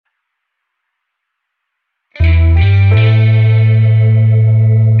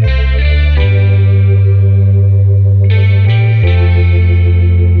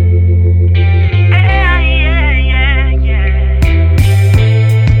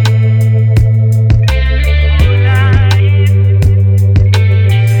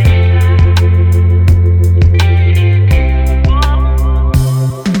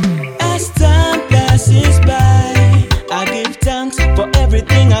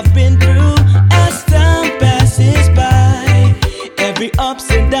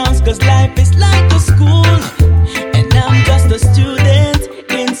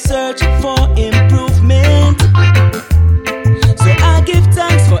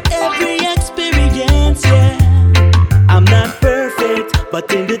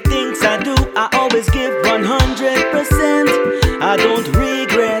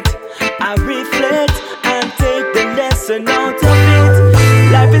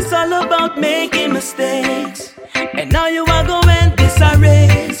Life's all about making mistakes, and now you are going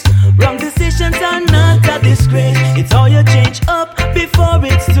disarray. Wrong decisions are not a disgrace. It's all you change up before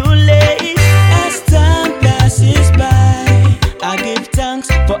it's too late. As time passes by, I give thanks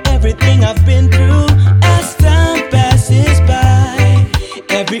for everything I've been through. As time passes by,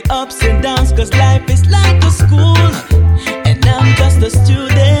 every ups and downs, cause life is like a school, and I'm just a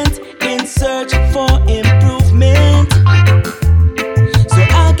student in search for improvement. So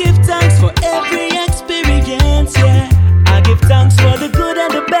I give thanks for every experience, yeah. I give thanks for the good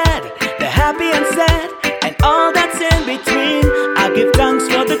and the bad, the happy and sad, and all that's in between. I give thanks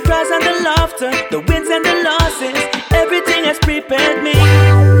for the cries and the laughter, the wins and the losses. Everything has prepared me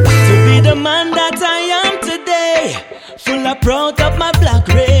to be the man that I am today. Full of proud of my black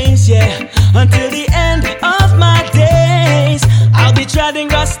race, yeah. Until the end of my days, I'll be treading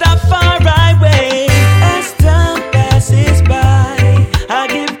Rastafari way. As time passes by, I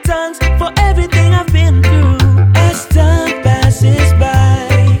give thanks for everything I've been through. As time passes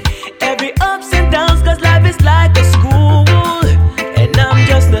by, every ups and downs, cause life is like a school, and I'm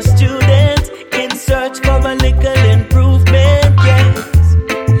just a student in search for a little improvement, yes.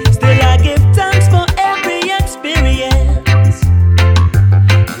 Still I give thanks for every experience.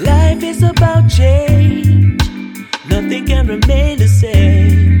 Life is about change, nothing can remain the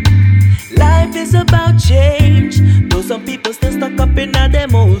same. Life is about change, though some people still stuck up in all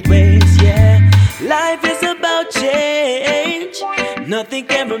them old ways, yeah. Life is about change, nothing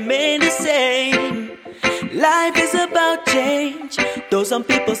can remain the same. Life is about change, though some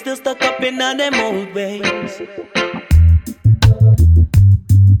people still stuck up in all them old ways.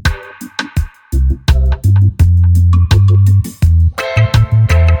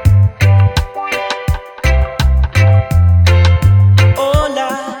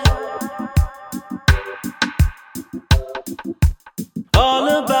 All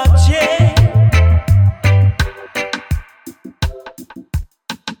about change,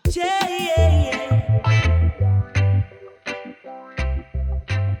 change,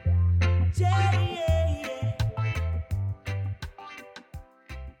 change.